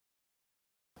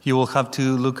You will have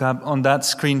to look up on that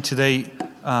screen today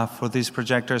for these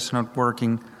projectors not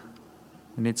working.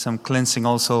 We need some cleansing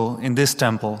also in this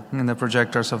temple, in the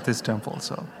projectors of this temple.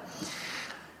 So,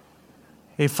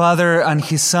 a father and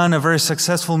his son, a very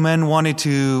successful man, wanted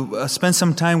to spend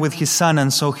some time with his son,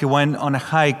 and so he went on a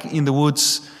hike in the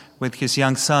woods with his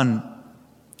young son.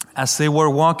 As they were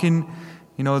walking,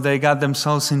 they got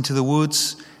themselves into the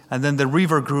woods, and then the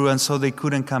river grew, and so they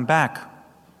couldn't come back.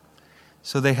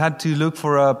 So they had to look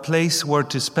for a place where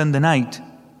to spend the night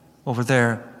over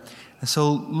there. And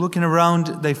so looking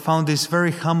around, they found this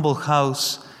very humble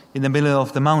house in the middle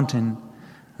of the mountain.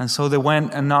 And so they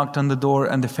went and knocked on the door,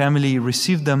 and the family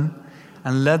received them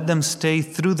and let them stay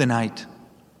through the night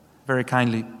very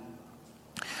kindly.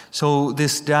 So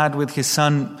this dad with his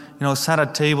son, sat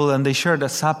at table, and they shared a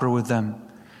supper with them.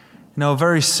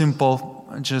 Very simple,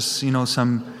 just,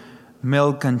 some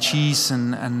milk and cheese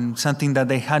and something that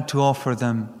they had to offer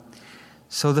them.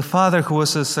 So the father, who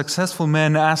was a successful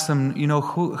man, asked them,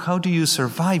 how do you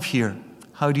survive here?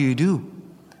 How do you do?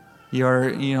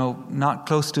 You're, not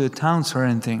close to the towns or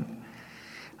anything.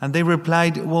 And they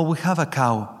replied, well, we have a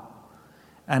cow.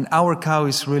 And our cow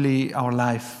is really our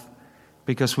life,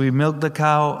 because we milk the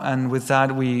cow, and with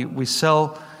that we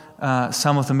sell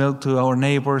some of the milk to our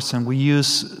neighbors, and we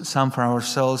use some for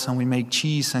ourselves, and we make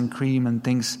cheese and cream and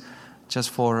things just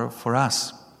for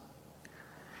us.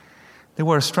 They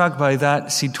were struck by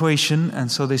that situation,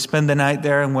 and so they spent the night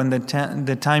there. And when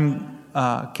the time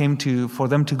came for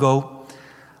them to go,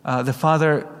 the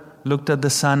father looked at the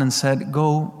son and said,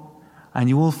 "Go, and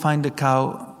you will find the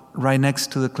cow right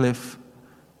next to the cliff.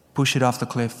 Push it off the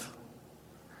cliff."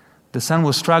 The son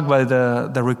was struck by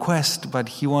the request, but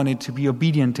he wanted to be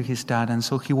obedient to his dad, and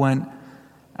so he went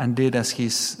and did as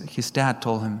his dad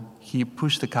told him. He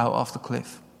pushed the cow off the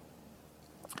cliff.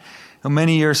 And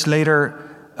many years later,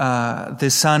 the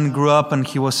son grew up, and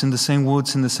he was in the same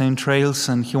woods, in the same trails,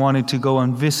 and he wanted to go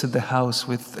and visit the house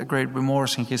with a great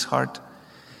remorse in his heart.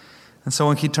 And so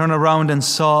when he turned around and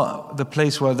saw the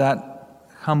place where that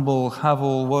humble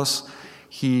hovel was,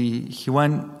 he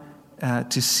went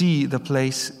to see the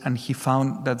place, and he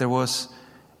found that there was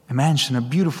a mansion, a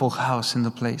beautiful house in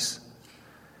the place.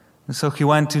 And so he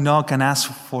went to knock and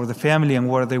ask for the family and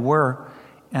where they were.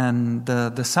 And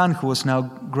the son, who was now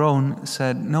grown,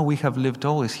 said, "No, we have lived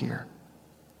always here."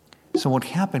 "So what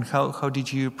happened? How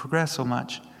did you progress so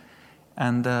much?"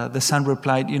 And the son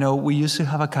replied, "We used to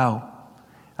have a cow,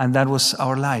 and that was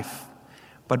our life.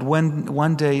 But when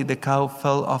one day the cow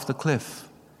fell off the cliff,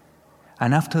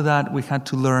 and after that we had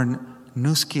to learn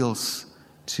new skills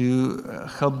to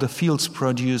help the fields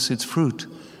produce its fruit.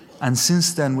 And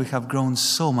since then we have grown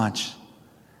so much.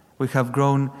 We have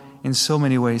grown in so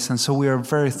many ways, and so we are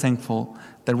very thankful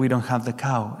that we don't have the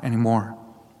cow anymore."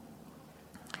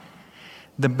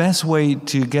 The best way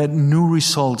to get new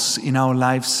results in our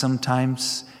lives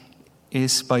sometimes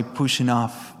is by pushing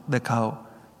off the cow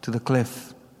to the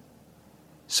cliff,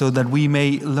 so that we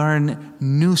may learn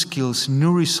new skills,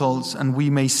 new results, and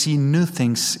we may see new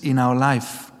things in our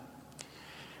life.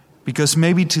 Because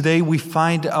maybe today we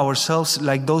find ourselves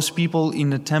like those people in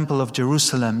the Temple of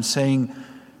Jerusalem, saying,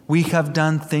 "We have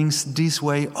done things this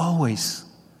way always.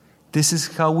 This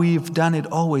is how we've done it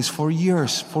always, for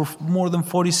years, for more than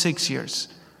 46 years.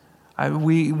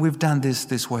 We've done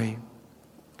this way."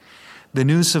 The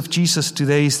news of Jesus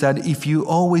today is that if you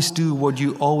always do what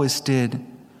you always did,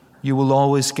 you will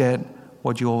always get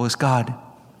what you always got.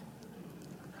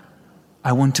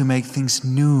 "I want to make things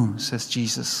new," says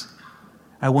Jesus.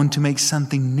 "I want to make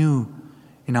something new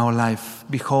in our life.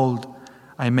 Behold,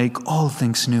 I make all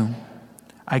things new.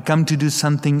 I come to do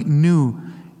something new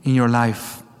in your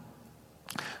life."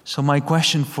 So my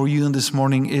question for you this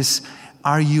morning is,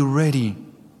 are you ready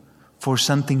for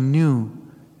something new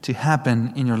to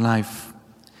happen in your life?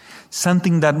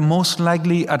 Something that most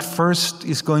likely at first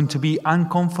is going to be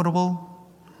uncomfortable,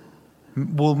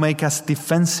 will make us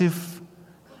defensive,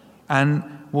 and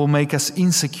will make us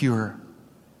insecure.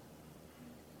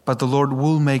 But the Lord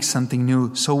will make something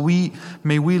new. So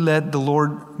may we let the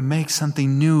Lord make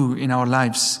something new in our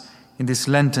lives in this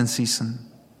Lenten season.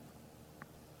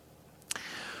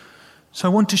 So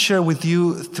I want to share with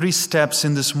you 3 steps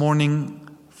in this morning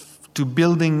to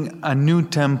building a new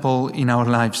temple in our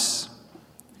lives.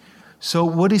 So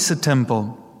what is a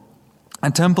temple?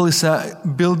 A temple is a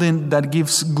building that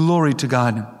gives glory to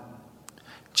God.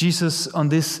 Jesus on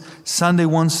this Sunday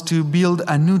wants to build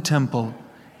a new temple,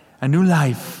 a new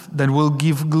life that will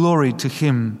give glory to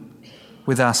Him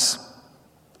with us.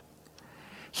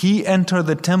 He entered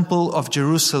the temple of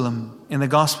Jerusalem in the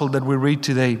gospel that we read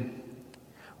today.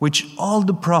 which all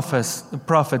the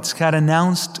prophets had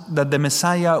announced that the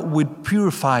Messiah would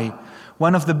purify.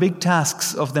 One of the big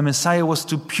tasks of the Messiah was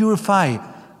to purify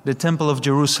the temple of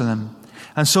Jerusalem.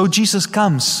 And so Jesus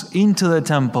comes into the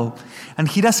temple, and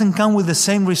he doesn't come with the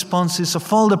same responses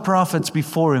of all the prophets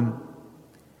before him.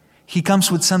 He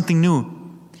comes with something new.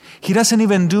 He doesn't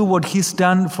even do what he's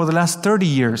done for the last 30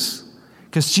 years,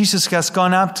 because Jesus has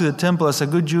gone up to the temple as a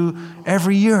good Jew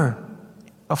every year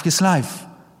of his life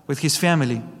with his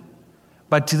family.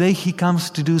 But today he comes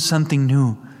to do something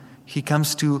new. He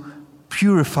comes to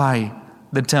purify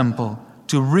the temple,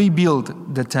 to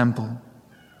rebuild the temple.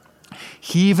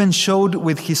 He even showed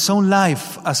with his own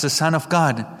life as the Son of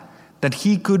God that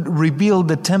he could rebuild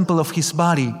the temple of his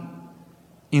body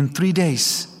in 3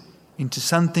 days into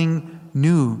something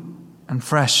new and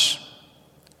fresh.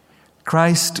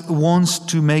 Christ wants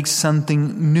to make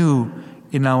something new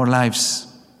in our lives.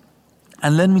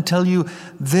 And let me tell you,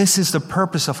 this is the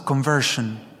purpose of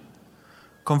conversion.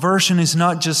 Conversion is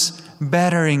not just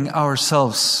bettering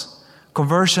ourselves.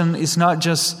 Conversion is not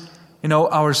just,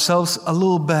 ourselves a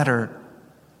little better,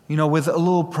 with a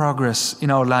little progress in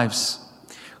our lives.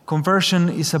 Conversion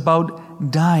is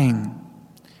about dying.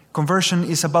 Conversion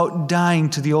is about dying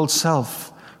to the old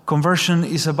self. Conversion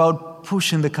is about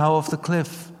pushing the cow off the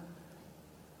cliff.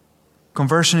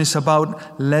 Conversion is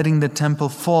about letting the temple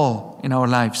fall in our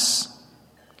lives.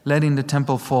 Letting the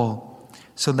temple fall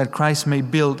so that Christ may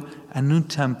build a new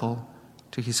temple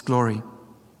to his glory.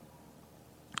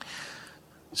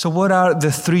 So what are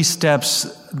the 3 steps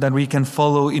that we can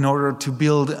follow in order to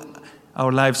build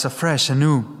our lives afresh,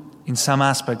 anew, in some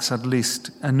aspects at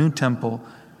least, a new temple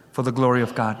for the glory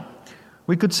of God?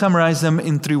 We could summarize them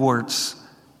in 3 words: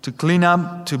 to clean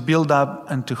up, to build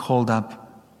up, and to hold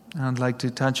up. And I'd like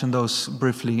to touch on those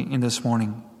briefly in this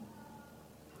morning.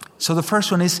 So the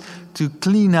first one is to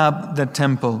clean up the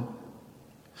temple.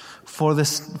 For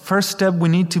this first step, we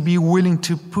need to be willing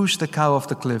to push the cow off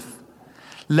the cliff.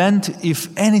 Lent, if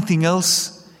anything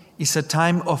else, is a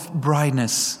time of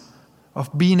brightness, of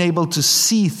being able to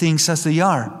see things as they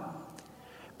are.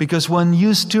 Because when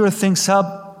you stir things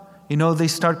up, they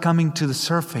start coming to the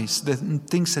surface, the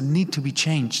things that need to be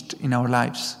changed in our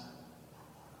lives.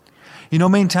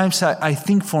 Many times I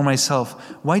think for myself,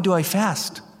 why do I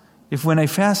fast? If when I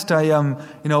fast I am,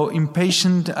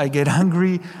 impatient, I get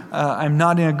hungry, I'm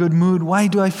not in a good mood, why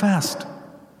do I fast?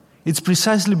 It's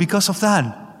precisely because of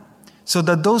that. So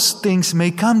that those things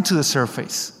may come to the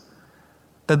surface.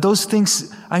 That those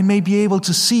things I may be able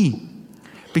to see.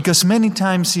 Because many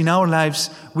times in our lives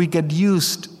we get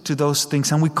used to those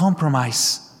things and we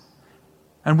compromise.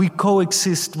 And we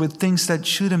coexist with things that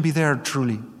shouldn't be there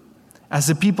truly. As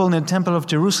the people in the temple of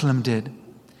Jerusalem did.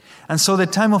 And so the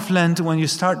time of Lent, when you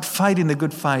start fighting the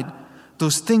good fight,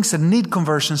 those things that need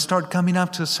conversion start coming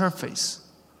up to the surface.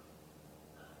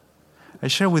 I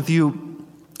share with you,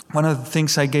 one of the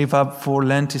things I gave up for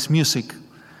Lent is music.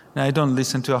 Now, I don't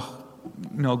listen to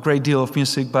a great deal of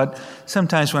music, but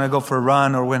sometimes when I go for a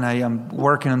run or when I am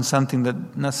working on something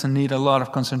that doesn't need a lot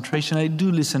of concentration, I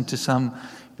do listen to some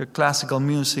classical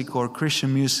music or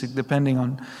Christian music, depending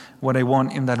on what I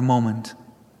want in that moment.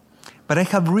 But I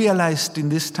have realized in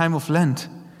this time of Lent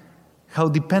how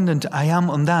dependent I am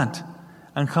on that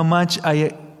and how much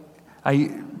I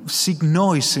seek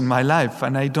noise in my life,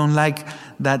 and I don't like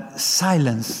that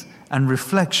silence and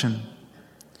reflection.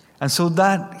 And so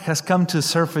that has come to the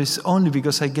surface only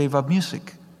because I gave up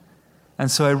music. And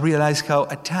so I realized how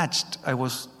attached I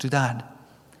was to that.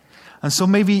 And so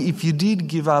maybe if you did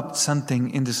give up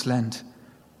something in this Lent,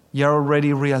 you're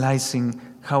already realizing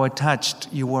how attached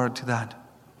you were to that.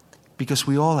 Because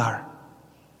we all are.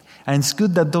 And it's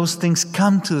good that those things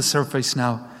come to the surface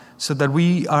now so that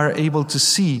we are able to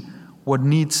see what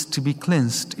needs to be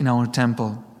cleansed in our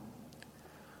temple.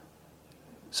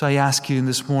 So I ask you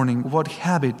this morning, what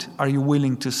habit are you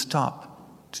willing to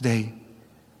stop today?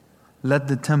 Let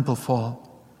the temple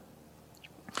fall.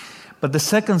 But the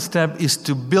second step is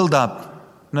to build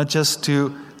up, not just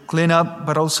to clean up,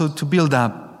 but also to build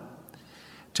up.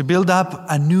 To build up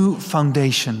a new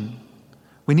foundation.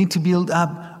 We need to build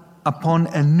up upon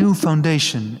a new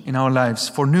foundation in our lives.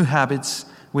 For new habits,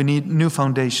 we need new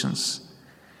foundations.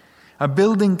 A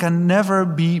building can never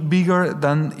be bigger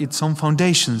than its own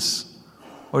foundations,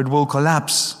 or it will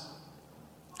collapse.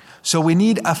 So we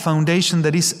need a foundation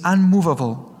that is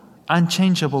unmovable,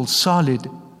 unchangeable, solid,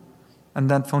 and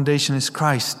that foundation is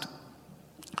Christ.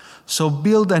 So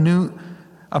build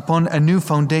upon a new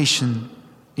foundation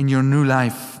in your new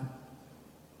life.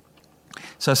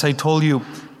 So as I told you,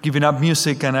 giving up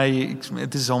music, and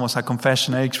this is almost a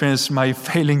confession, I experienced my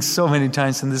failings so many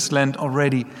times in this Lent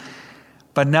already.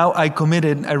 But now I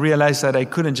realized that I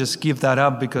couldn't just give that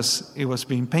up because it was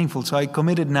being painful. So I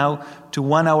committed now to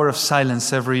 1 hour of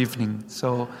silence every evening.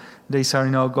 So days are,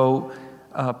 go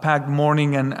packed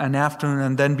morning and afternoon.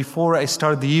 And then before I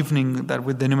start the evening, that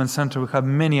with the Newman Center, we have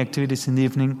many activities in the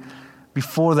evening.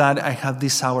 Before that, I have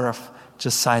this hour of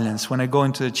just silence. When I go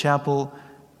into the chapel,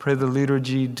 pray the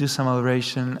liturgy, do some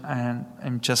adoration, and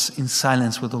I'm just in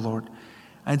silence with the Lord.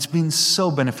 And it's been so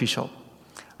beneficial.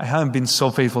 I haven't been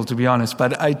so faithful, to be honest,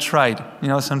 but I tried.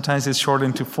 Sometimes it's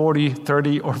shortened to 40,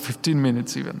 30, or 15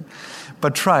 minutes even.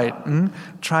 But try it.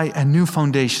 Try a new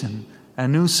foundation, a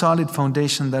new solid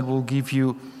foundation that will give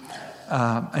you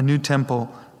a new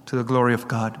temple to the glory of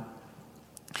God.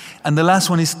 And the last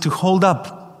one is to hold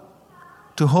up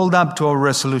to our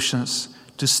resolutions,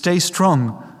 to stay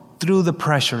strong through the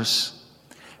pressures.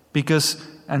 Because,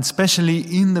 and especially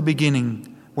in the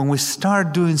beginning, when we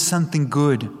start doing something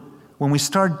good, when we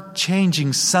start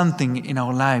changing something in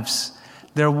our lives,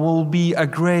 there will be a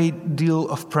great deal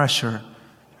of pressure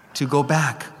to go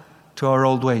back to our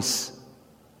old ways,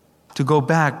 to go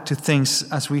back to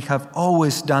things as we have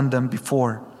always done them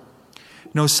before.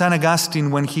 St. Augustine,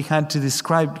 when he had to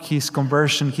describe his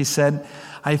conversion, he said,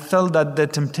 I felt that the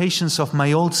temptations of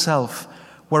my old self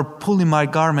were pulling my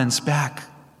garments back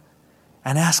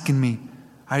and asking me,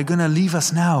 are you going to leave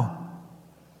us now?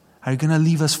 Are you going to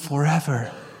leave us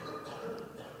forever?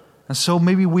 And so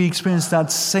maybe we experience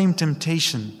that same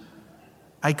temptation.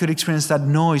 I could experience that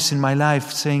noise in my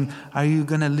life saying, are you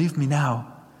going to leave me now?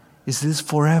 Is this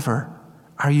forever?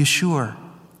 Are you sure?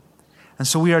 And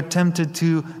so we are tempted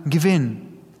to give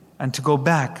in and to go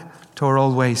back to our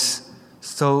old ways.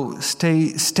 So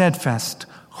stay steadfast,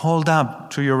 hold up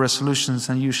to your resolutions,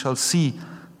 and you shall see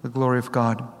the glory of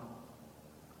God.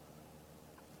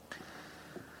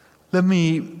 Let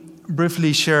me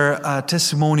briefly share a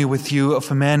testimony with you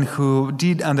of a man who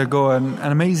did undergo an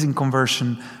amazing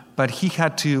conversion, but he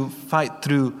had to fight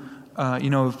through,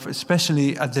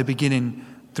 especially at the beginning,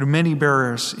 through many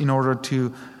barriers in order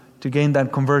to gain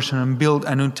that conversion and build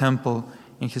a new temple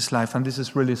in his life. And this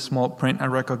is really small print, I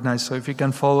recognize, so if you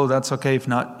can follow, that's okay. If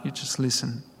not, you just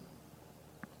listen.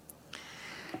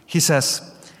 He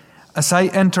says, as I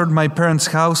entered my parents'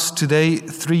 house today,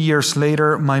 3 years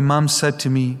later, my mom said to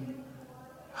me,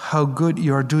 how good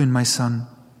you are doing, my son.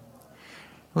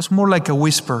 It was more like a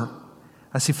whisper,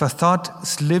 as if a thought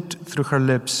slipped through her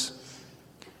lips.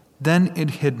 Then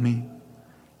it hit me.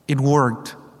 It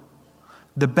worked.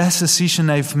 The best decision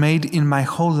I've made in my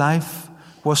whole life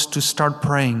was to start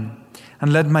praying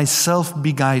and let myself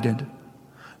be guided.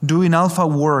 Doing Alpha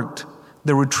worked.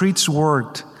 The retreats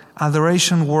worked.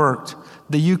 Adoration worked.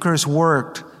 The Eucharist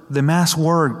worked. The Mass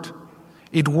worked.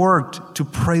 It worked to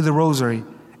pray the Rosary.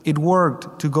 It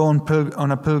worked to go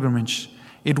on a pilgrimage.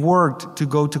 It worked to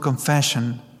go to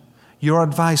confession. Your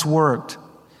advice worked.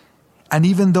 And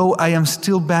even though I am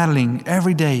still battling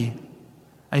every day,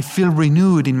 I feel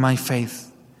renewed in my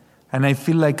faith. And I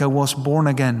feel like I was born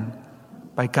again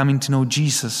by coming to know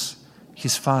Jesus,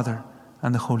 His Father,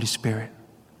 and the Holy Spirit.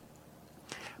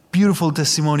 Beautiful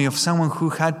testimony of someone who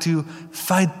had to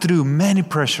fight through many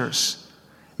pressures,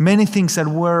 many things that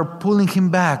were pulling him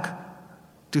back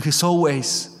to his old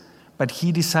ways, but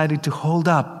he decided to hold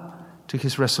up to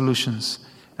his resolutions,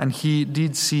 and he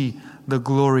did see the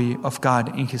glory of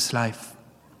God in his life.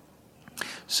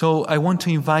 So I want to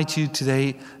invite you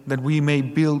today that we may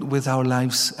build with our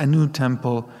lives a new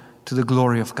temple to the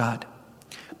glory of God.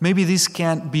 Maybe this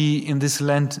can't be in this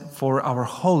Lent for our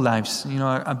whole lives,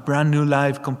 a brand new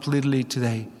life completely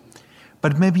today.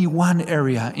 But maybe one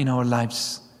area in our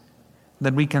lives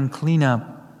that we can clean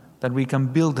up, that we can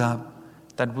build up,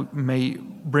 that may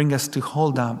bring us to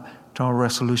hold up to our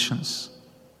resolutions.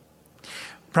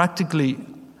 Practically,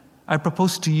 I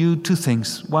propose to you two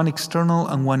things, one external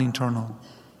and one internal.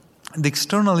 The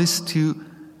external is to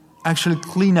actually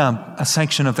clean up a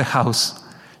section of the house.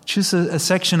 Choose a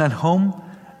section at home,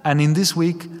 and in this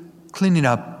week, clean it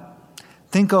up.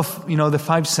 Think of, the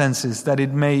five senses, that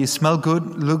it may smell good,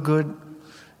 look good,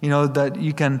 that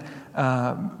you can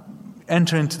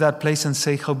enter into that place and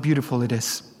say how beautiful it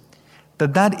is.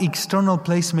 That external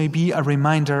place may be a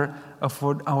reminder of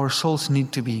what our souls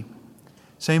need to be.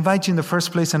 So I invite you in the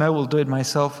first place, and I will do it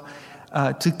myself,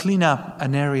 to clean up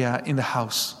an area in the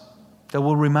house that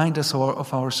will remind us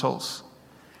of our souls.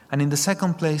 And in the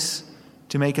second place,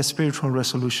 to make a spiritual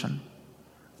resolution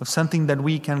of something that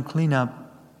we can clean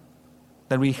up,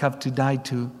 that we have to die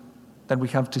to, that we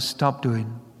have to stop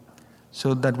doing,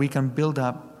 so that we can build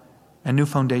up a new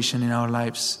foundation in our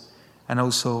lives, and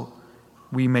also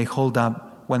we may hold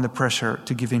up when the pressure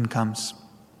to give in comes.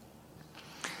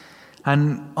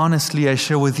 And honestly, I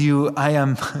share with you, I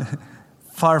am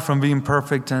far from being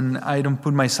perfect, and I don't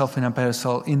put myself in a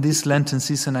pedestal. In this Lenten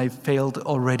season, I failed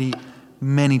already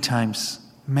many times.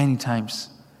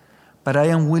 But I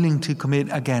am willing to commit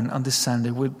again on this Sunday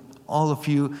with all of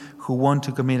you who want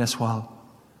to commit as well,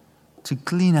 to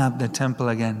clean up the temple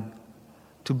again,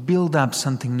 to build up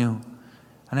something new.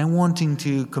 And I'm wanting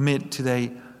to commit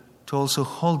today to also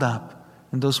hold up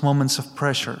in those moments of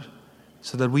pressure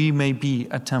so that we may be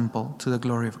a temple to the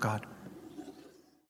glory of God.